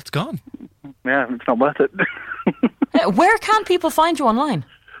devastating. That's gone. Yeah, it's not worth it. Where can people find you online?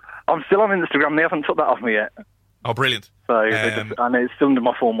 I'm still on Instagram. They haven't took that off me yet. Oh, brilliant. So, and it's still under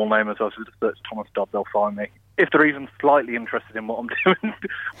my formal name as well, so just search Thomas Dobb, they'll find me. If they're even slightly interested in what I'm doing,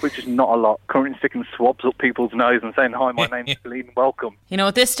 which is not a lot. Currently sticking swabs up people's nose and saying, hi, my name's Celine, welcome. You know,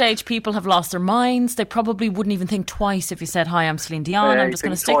 at this stage, people have lost their minds. They probably wouldn't even think twice if you said, hi, I'm Celine Dion. I'm just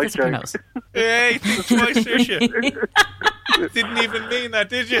going to stick this up your nose. Hey, twice, Saoirse. Didn't even mean that,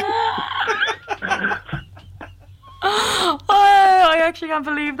 did you? Oh, I actually can't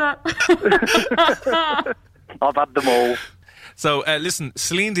believe that. I've had them all. So, listen,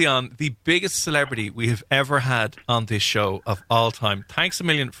 Celine Dion, the biggest celebrity we have ever had on this show of all time. Thanks a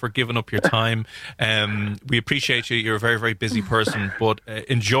million for giving up your time. We appreciate you. You're a very, very busy person, but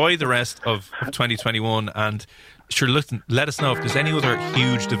enjoy the rest of 2021. And sure, listen, let us know if there's any other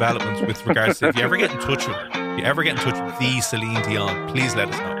huge developments with regards to if you ever get in touch with the Celine Dion, please let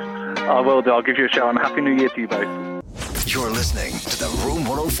us know. I will do. I'll give you a shout, and Happy New Year to you both. You're listening to the Room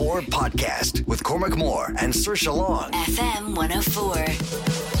 104 podcast with Cormac Moore and Saoirse Long. FM 104.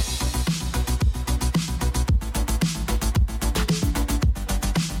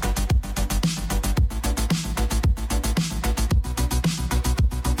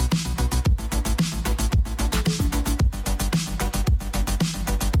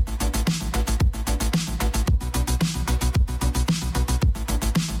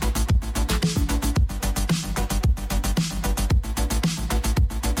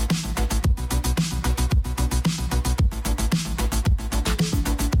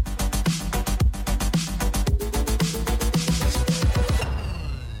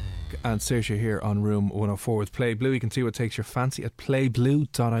 And Saoirse here on Room 104 with Play Blue. You can see what takes your fancy at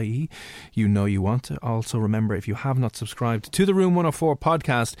playblue.ie. You know you want to. Also remember, if you have not subscribed to the Room 104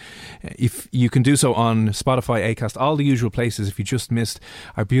 podcast, if you can do so on Spotify, Acast, all the usual places if you just missed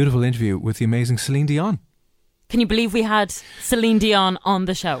our beautiful interview with the amazing Celine Dion. Can you believe we had Celine Dion on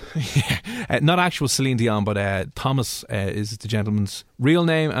the show? Yeah, not actual Celine Dion, but Thomas is the gentleman's real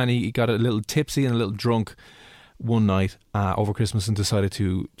name, and he got a little tipsy and a little drunk one night over Christmas and decided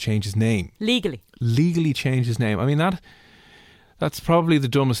to change his name. Legally change his name. I mean, that's probably the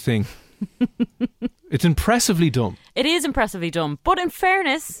dumbest thing. It's impressively dumb. It is impressively dumb. But in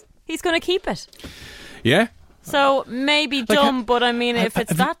fairness, he's going to keep it. Yeah. So maybe dumb, but I mean, if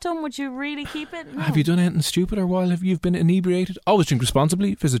it's that dumb, would you really keep it? No. Have you done anything stupid or while you've been inebriated? Always drink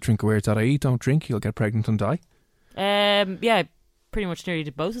responsibly. Visit drinkaware.ie. Don't drink, you'll get pregnant and die. Yeah, pretty much nearly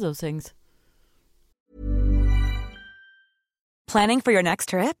did both of those things. Planning for your next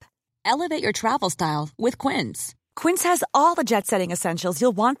trip? Elevate your travel style with Quince. Quince has all the jet-setting essentials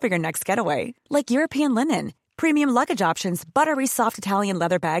you'll want for your next getaway, like European linen, premium luggage options, buttery soft Italian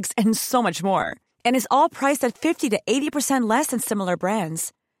leather bags, and so much more. And is all priced at 50 to 80% less than similar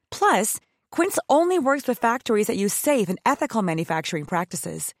brands. Plus, Quince only works with factories that use safe and ethical manufacturing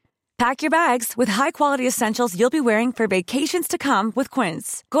practices. Pack your bags with high-quality essentials you'll be wearing for vacations to come with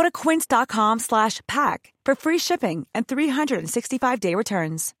Quince. Go to quince.com/pack for free shipping and 365-day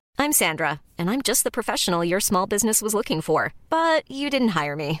returns. I'm Sandra, and I'm just the professional your small business was looking for. But you didn't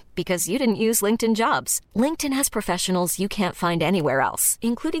hire me because you didn't use LinkedIn Jobs. LinkedIn has professionals you can't find anywhere else,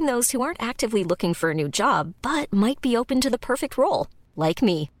 including those who aren't actively looking for a new job, but might be open to the perfect role, like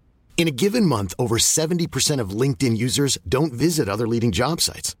me. In a given month, over 70% of LinkedIn users don't visit other leading job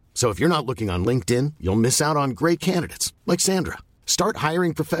sites. So if you're not looking on LinkedIn, you'll miss out on great candidates like Sandra. Start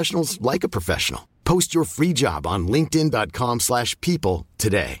hiring professionals like a professional. Post your free job on linkedin.com/people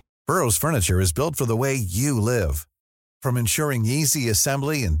today. Burrow's furniture is built for the way you live. From ensuring easy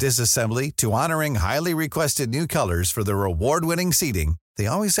assembly and disassembly to honoring highly requested new colors for their award-winning seating, they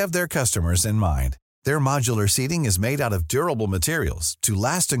always have their customers in mind. Their modular seating is made out of durable materials to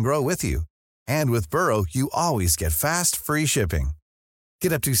last and grow with you. And with Burrow, you always get fast, free shipping.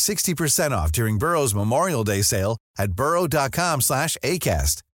 Get up to 60% off during Burrow's Memorial Day sale at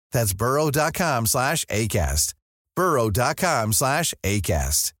burrow.com/ACAST. That's burrow.com/ACAST.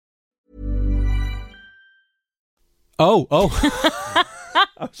 burrow.com/ACAST. Oh. I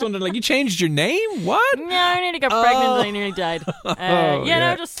was wondering, like, you changed your name? What? No, I nearly got pregnant and I nearly died.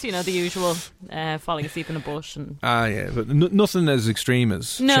 No, just, the usual, falling asleep in a bush. And but nothing as extreme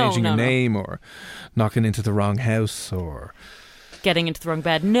as changing your name or knocking into the wrong house or... Getting into the wrong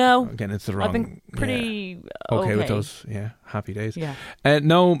bed. No. Getting into the wrong... I've been pretty okay with those. Yeah, happy days. Yeah.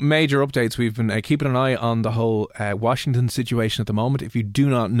 No major updates. We've been keeping an eye on the whole Washington situation at the moment. If you do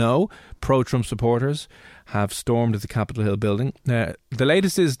not know, pro-Trump supporters have stormed the Capitol Hill building. The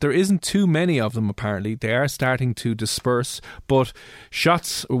latest is there isn't too many of them, apparently. They are starting to disperse, but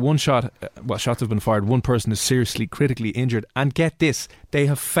shots have been fired. One person is seriously critically injured. And get this, they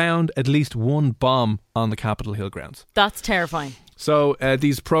have found at least one bomb on the Capitol Hill grounds. That's terrifying. So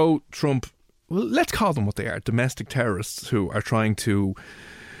these pro-Trump, well, let's call them what they are, domestic terrorists who are trying to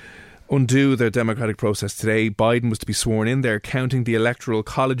undo their democratic process today. Biden was to be sworn in. They're counting the electoral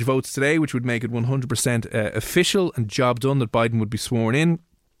college votes today, which would make it 100% official and job done that Biden would be sworn in.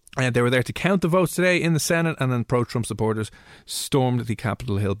 And they were there to count the votes today in the Senate, and then pro-Trump supporters stormed the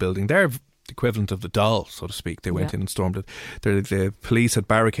Capitol Hill building. They're equivalent of the Dáil, so to speak. They went in and stormed it. The police had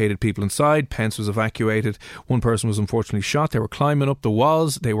barricaded people inside. Pence was evacuated. One person was unfortunately shot. They were climbing up the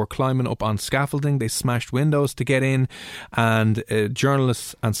walls. They were climbing up on scaffolding. They smashed windows to get in, and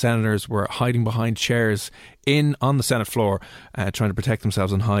journalists and senators were hiding behind chairs on the Senate floor, trying to protect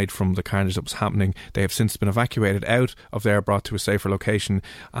themselves and hide from the carnage that was happening. They have since been evacuated out of there, brought to a safer location,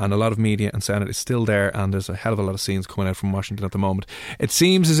 and a lot of media and Senate is still there, and there's a hell of a lot of scenes coming out from Washington at the moment. It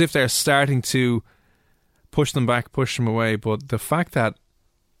seems as if they're starting to push them back, push them away, but the fact that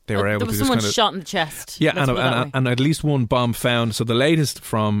they were able to just someone shot in the chest. Yeah, and at least one bomb found. So the latest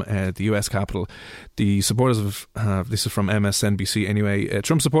from the US Capitol, the supporters of this is from MSNBC anyway.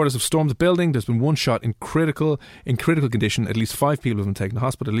 Trump supporters have stormed the building. There's been one shot in critical condition. At least 5 people have been taken to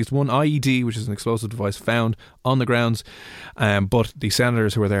hospital. At least one IED, which is an explosive device, found on the grounds. But the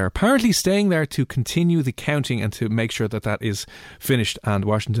senators who are there are apparently staying there to continue the counting and to make sure that is finished. And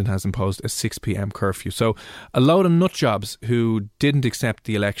Washington has imposed a 6 p.m. curfew. So a load of nutjobs who didn't accept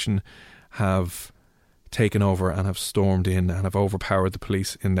the election have taken over and have stormed in and have overpowered the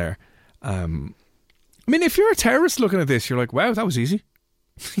police in there. I mean, if you're a terrorist looking at this, you're like, wow, that was easy.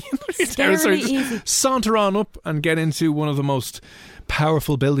 Terrorists are just saunter on up and get into one of the most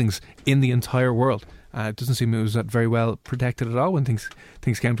powerful buildings in the entire world. It doesn't seem it was that very well protected at all when things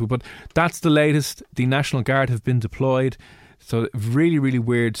came to it. But that's the latest. The National Guard have been deployed. So really, really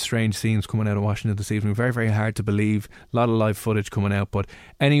weird, strange scenes coming out of Washington this evening. Very, very hard to believe. A lot of live footage coming out. But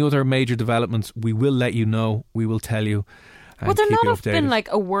any other major developments, we will let you know. We will tell you. Well, there not have been like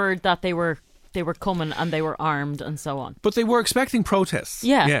a word that they were coming and they were armed and so on. But they were expecting protests.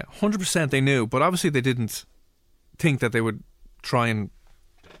 Yeah, 100% they knew. But obviously they didn't think that they would try and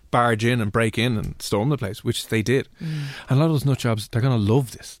barge in and break in and storm the place, which they did. And a lot of those nut jobs, they're going to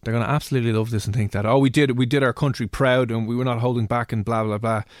love this. They're going to absolutely love this and think that, we did our country proud and we were not holding back and blah blah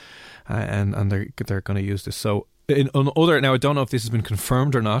blah, and they're going to use this. So now I don't know if this has been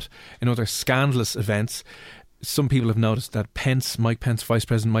confirmed or not. In other scandalous events, some people have noticed that Vice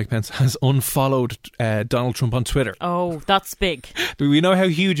President Mike Pence, has unfollowed Donald Trump on Twitter. Oh, that's big. We know how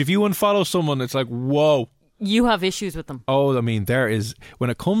huge. If you unfollow someone, it's like, whoa. You have issues with them. Oh, I mean, there is, when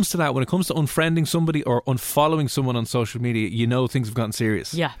it comes to unfriending somebody or unfollowing someone on social media, you know things have gotten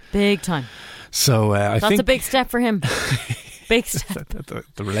serious. Yeah, big time. So I think that's a big step for him. Big step.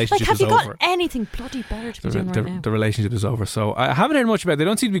 The relationship have is you got over. Anything bloody better to be doing right now? The relationship is over. So I haven't heard much about it. They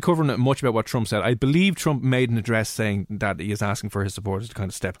don't seem to be covering much about what Trump said. I believe Trump made an address saying that he is asking for his supporters to kind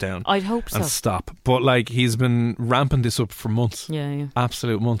of step down. I'd hope so. And stop. But he's been ramping this up for months. Yeah.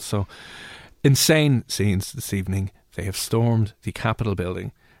 Absolute months. So insane scenes this evening. They have stormed the Capitol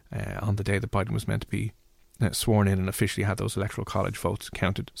building on the day that Biden was meant to be sworn in and officially had those electoral college votes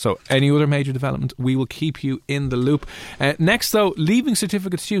counted. So any other major development, we will keep you in the loop. Next though, leaving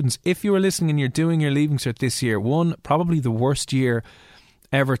certificate students. If you are listening and you're doing your leaving cert this year, probably the worst year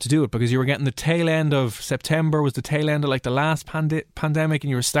ever to do it, because you were getting the tail end of September, was the tail end of the last pandemic, and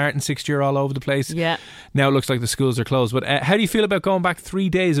you were starting sixth year all over the place. Yeah. Now it looks like the schools are closed. But how do you feel about going back 3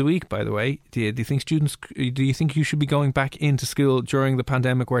 days a week, by the way? Do you think you should be going back into school during the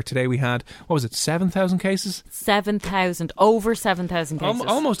pandemic, where today we had, 7,000 cases? 7,000. Over 7,000 cases.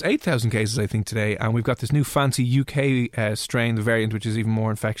 Almost 8,000 cases, I think, today. And we've got this new fancy UK strain, the variant, which is even more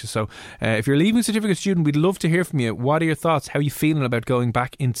infectious. So if you're a leaving certificate student, we'd love to hear from you. What are your thoughts? How are you feeling about going back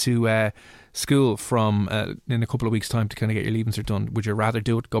into school from in a couple of weeks' time to kind of get your leaving cert done? Would you rather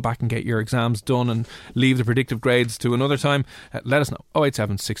do it, go back and get your exams done and leave the predictive grades to another time? Let us know.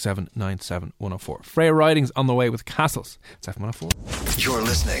 087 67 97 104. Freya Riding's on the way with Castles. It's FM 104. You're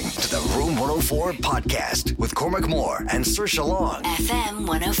listening to the Room 104 podcast with Cormac Moore and Saoirse Long. FM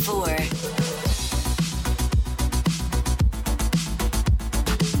 104.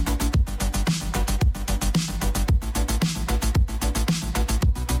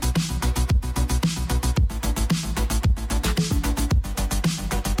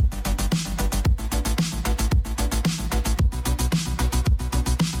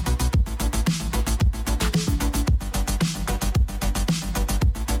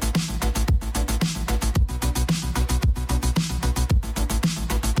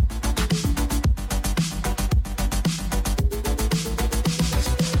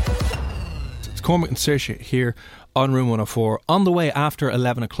 Cormac and Saoirse here on Room 104. On the way after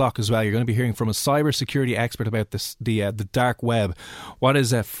 11 o'clock as well, you're going to be hearing from a cybersecurity expert about the dark web. What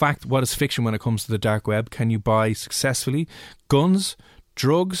is fact, what is fiction when it comes to the dark web? Can you buy successfully guns,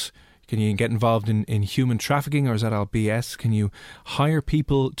 drugs? Can you get involved in human trafficking, or is that all BS? Can you hire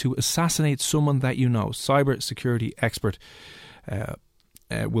people to assassinate someone that you know? Cybersecurity expert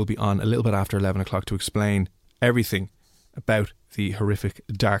will be on a little bit after 11 o'clock to explain everything about the horrific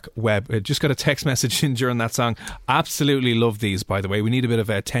dark web. I just got a text message in during that song. Absolutely love these, by the way. We need a bit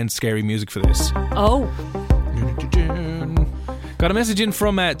of tense, scary music for this. Oh. Got a message in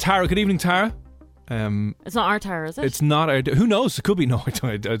from Tara. Good evening, Tara. It's not our Tara, is it? It's not our... Who knows? It could be. No,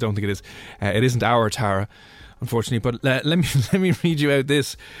 I don't think it is. It isn't our Tara, unfortunately. But let me read you out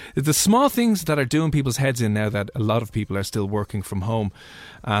this. It's the small things that are doing people's heads in now that a lot of people are still working from home.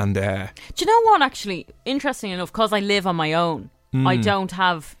 And do you know what, actually? Interesting enough, because I live on my own, I don't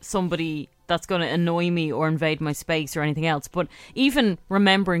have somebody that's going to annoy me or invade my space or anything else. But even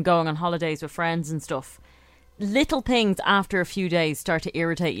remembering going on holidays with friends and stuff, little things after a few days start to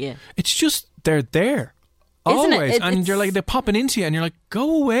irritate you. It's just, they're there. Isn't always. It? And you're like, they're popping into you and you're like,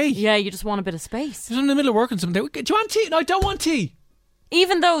 go away. Yeah, you just want a bit of space. You're in the middle of working something. Do you want tea? No, I don't want tea.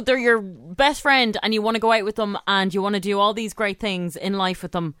 Even though they're your best friend and you want to go out with them and you want to do all these great things in life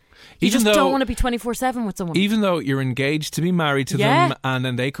with them, you just don't want to be 24/7 with someone. Even though you're engaged to be married to them, and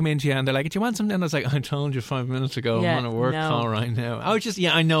then they come into you and they're like, do you want something? And I was like, I told you 5 minutes ago, I'm on a work call right now.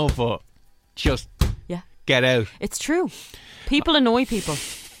 I know, but just get out. It's true. People annoy people.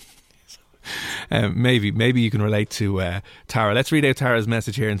 Maybe you can relate to Tara. Let's read out Tara's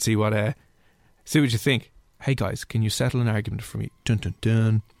message here and see what you think. Hey guys, can you settle an argument for me? Dun dun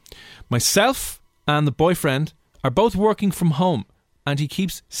dun. Myself and the boyfriend are both working from home, and he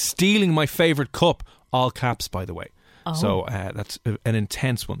keeps stealing my favourite cup. All caps, by the way. Oh. So that's an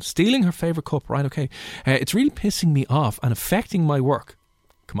intense one. Stealing her favourite cup, right? Okay. It's really pissing me off and affecting my work.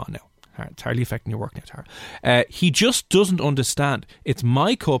 Come on now. It's hardly affecting your work now, Tara. He just doesn't understand. It's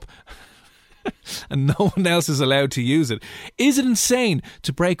my cup and no one else is allowed to use it. Is it insane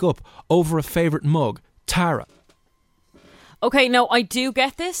to break up over a favourite mug? Tara. Okay, no, I do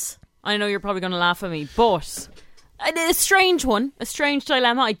get this. I know you're probably going to laugh at me, but a strange one, a strange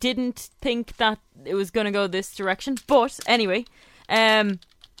dilemma. I didn't think that it was going to go this direction, but anyway,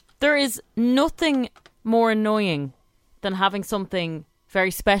 there is nothing more annoying than having something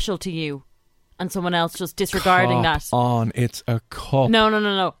very special to you and someone else just disregarding Cop that. On, it's a cup.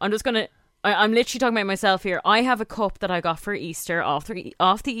 No. I'm just going to... I'm literally talking about myself here. I have a cup that I got for Easter off the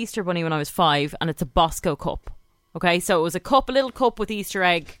Easter Bunny when I was 5, and it's a Bosco cup. Okay, so it was a little cup with Easter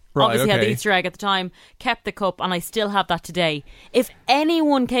egg. Right, Obviously had the okay. Easter egg at the time, kept the cup, and I still have that today. If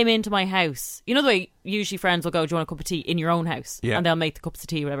anyone came into my house, you know the way usually friends will go, do you want a cup of tea in your own house? Yeah. And they'll make the cups of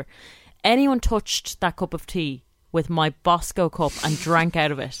tea, whatever. Anyone touched that cup of tea with my Bosco cup and drank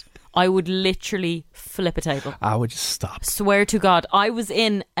out of it, I would literally flip a table. I would just stop. Swear to God, I was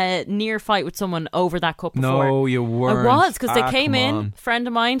in a near fight with someone over that cup before. No, you weren't. I was, because they came in, on. friend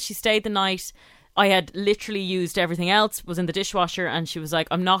of mine, she stayed the night. I had literally used everything else, was in the dishwasher, and she was like,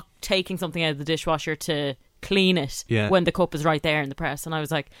 I'm not taking something out of the dishwasher to clean it when the cup is right there in the press. And I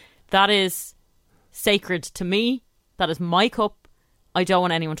was like, that is sacred to me. That is my cup. I don't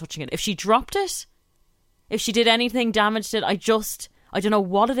want anyone touching it. If she dropped it, if she did anything, damaged it, I don't know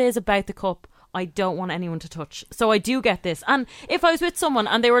what it is about the cup I don't want anyone to touch. So I do get this. And if I was with someone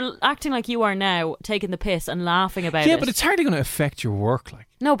and they were acting like you are now, taking the piss and laughing about it. Yeah, but it's hardly going to affect your work. Like.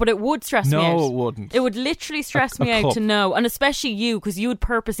 No, but it would stress me out. No, it wouldn't. It would literally stress me out cup. to know. And especially you, because you would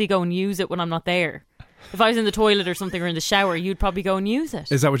purposely go and use it when I'm not there. If I was in the toilet or something or in the shower, you'd probably go and use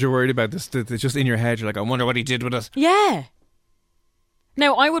it. Is that what you're worried about? It's just in your head. You're like, I wonder what he did with it. Yeah.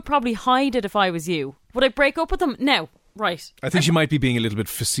 Now, I would probably hide it if I was you. Would I break up with him? No. Right. I think she might be being a little bit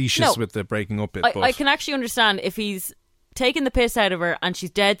facetious with the breaking up bit. I can actually understand if he's taking the piss out of her and she's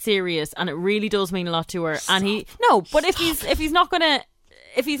dead serious and it really does mean a lot to her. Stop. And but if he's not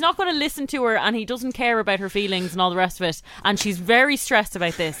gonna listen to her and he doesn't care about her feelings and all the rest of it, and she's very stressed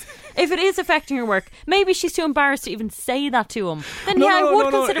about this, if it is affecting her work, maybe she's too embarrassed to even say that to him, then I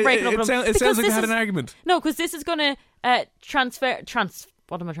would consider breaking up with him. It sounds like they had an argument. No, because this is going to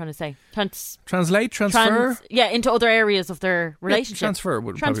what am I trying to say? Translate? Transfer? Into other areas of their relationship. Transfer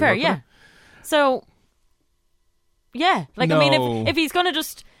would probably work, yeah. So, yeah. Like, no. I mean, if he's going to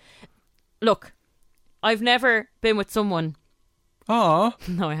just... Look, I've never been with someone... Aw.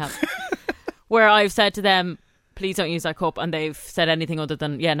 No, I haven't. Where I've said to them, please don't use that cup, and they've said anything other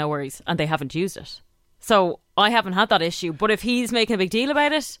than, yeah, no worries, and they haven't used it. So, I haven't had that issue. But if he's making a big deal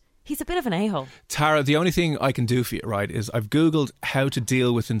about it... He's a bit of an a-hole. Tara, the only thing I can do for you, right, is I've Googled how to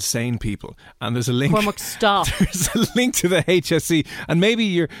deal with insane people, and there's a link. Cormac, stop. There's a link to the HSE, and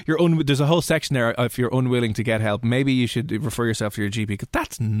maybe there's a whole section there if you're unwilling to get help. Maybe you should refer yourself to your GP, because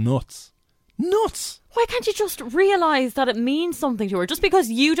that's nuts. Nuts. Why can't you just realise that it means something to her? Just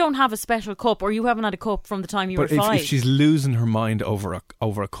because you don't have a special cup or you haven't had a cup from the time you were 5. But if she's losing her mind over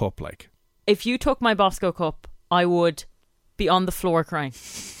a cup, like. If you took my Bosco cup, I would be on the floor crying.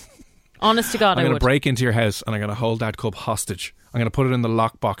 Honest to God, I'm I going would. to break into your house and I'm going to hold that cup hostage. I'm going to put it in the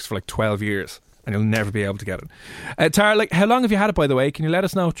lockbox for like 12 years and you'll never be able to get it. Tara, like, how long have you had it, by the way? Can you let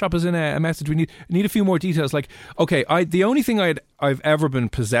us know? Drop us in a message. We need a few more details. Like, okay, the only thing I've ever been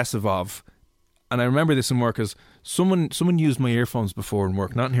possessive of, and I remember this in work, is someone used my earphones before in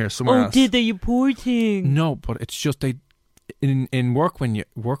work, not in here, somewhere else. Oh, did they, you poor thing? No, but it's just in work, when you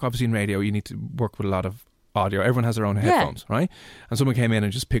work obviously in radio, you need to work with a lot of audio. Everyone has their own headphones, right? And someone came in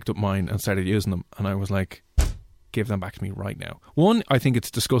and just picked up mine and started using them, and I was like, give them back to me right now. One, I think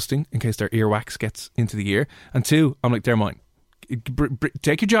it's disgusting in case their earwax gets into the ear, and two, I'm like, they're mine.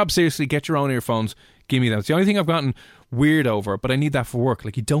 Take your job seriously, get your own earphones, give me them. It's the only thing I've gotten weird over, but I need that for work.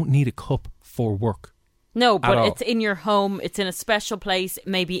 Like, you don't need a cup for work. No, but it's in your home, it's in a special place,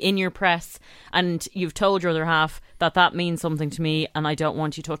 maybe in your press, and you've told your other half that means something to me and I don't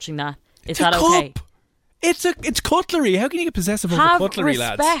want you touching that. Is that okay? It's cutlery. How can you get possessive over cutlery,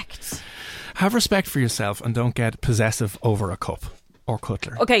 lads? Have respect. Have respect for yourself and don't get possessive over a cup or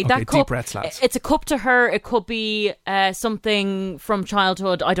cutlery. Okay, that cup, deep breaths, lads. It's a cup to her. It could be something from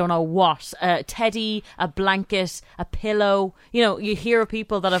childhood. I don't know what. A teddy, a blanket, a pillow. You know, you hear of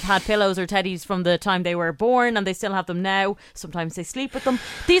people that have had pillows or teddies from the time they were born and they still have them now. Sometimes they sleep with them.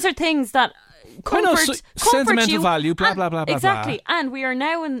 These are things that comfort sentimental you. value, blah, blah, blah, blah. Exactly. And we are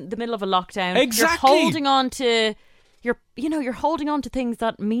now in the middle of a lockdown. Exactly. You're holding on to... You're holding on to things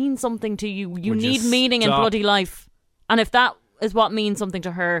that mean something to you. You need meaning in bloody life. And if that is what means something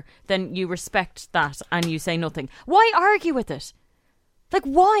to her, then you respect that and you say nothing. Why argue with it? Like,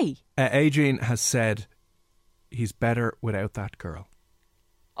 why? Adrian has said he's better without that girl.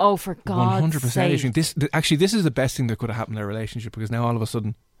 Oh, for God's 100%, sake. Adrian. This is the best thing that could have happened in their relationship, because now all of a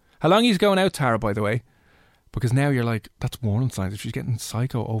sudden... How long he's going out, Tara, by the way? Because now you're like, that's warning signs. If she's getting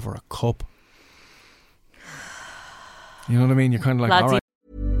psycho over a cup. You know what I mean? You're kind of like, all right.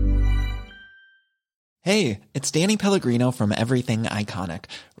 Hey, it's Danny Pellegrino from Everything Iconic.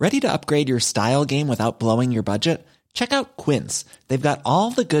 Ready to upgrade your style game without blowing your budget? Check out Quince. They've got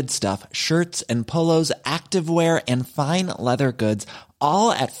all the good stuff, shirts and polos, activewear, and fine leather goods,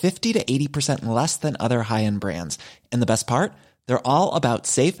 all at 50 to 80% less than other high-end brands. And the best part? They're all about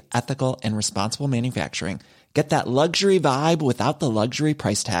safe, ethical, and responsible manufacturing. Get that luxury vibe without the luxury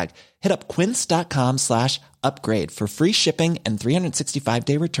price tag. Hit up quince.com/upgrade for free shipping and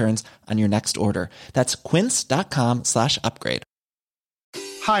 365-day returns on your next order. That's quince.com/upgrade.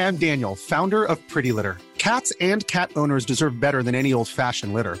 Hi, I'm Daniel, founder of Pretty Litter. Cats and cat owners deserve better than any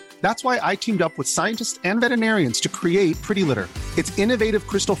old-fashioned litter. That's why I teamed up with scientists and veterinarians to create Pretty Litter. Its innovative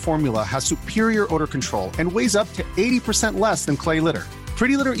crystal formula has superior odor control and weighs up to 80% less than clay litter.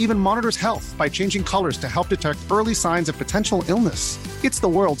 Pretty Litter even monitors health by changing colors to help detect early signs of potential illness. It's the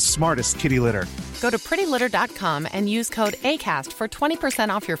world's smartest kitty litter. Go to prettylitter.com and use code ACAST for 20%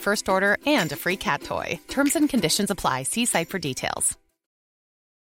 off your first order and a free cat toy. Terms and conditions apply. See site for details.